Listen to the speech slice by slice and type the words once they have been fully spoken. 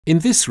In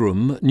this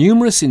room,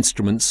 numerous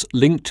instruments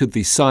linked to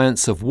the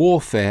science of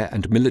warfare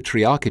and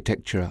military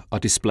architecture are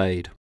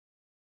displayed.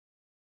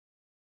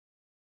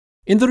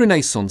 In the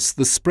Renaissance,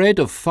 the spread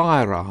of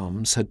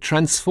firearms had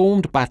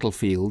transformed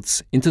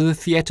battlefields into the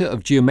theatre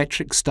of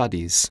geometric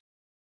studies.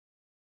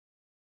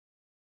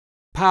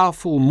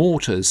 Powerful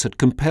mortars had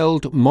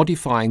compelled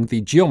modifying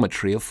the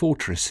geometry of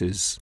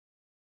fortresses.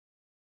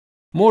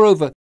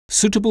 Moreover,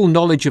 suitable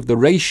knowledge of the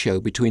ratio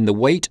between the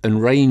weight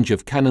and range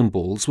of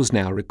cannonballs was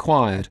now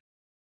required,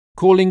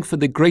 calling for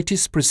the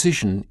greatest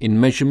precision in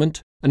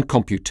measurement and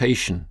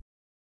computation.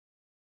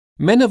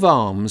 Men of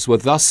arms were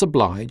thus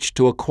obliged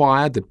to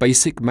acquire the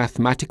basic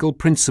mathematical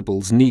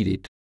principles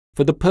needed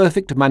for the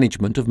perfect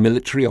management of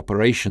military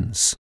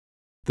operations.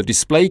 The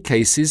display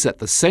cases at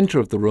the centre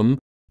of the room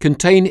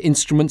contain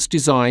instruments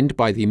designed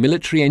by the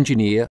military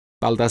engineer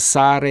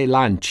Baldassare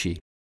Lanci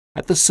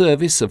at the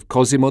service of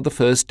Cosimo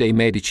I de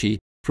Medici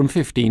from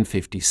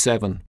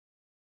 1557.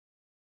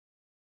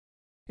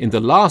 In the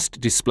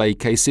last display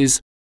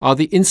cases are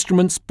the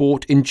instruments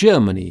bought in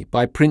Germany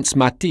by Prince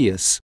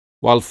Mattias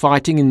while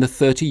fighting in the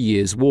 30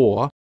 Years'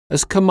 War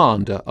as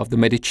commander of the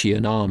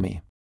Medicean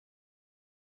army.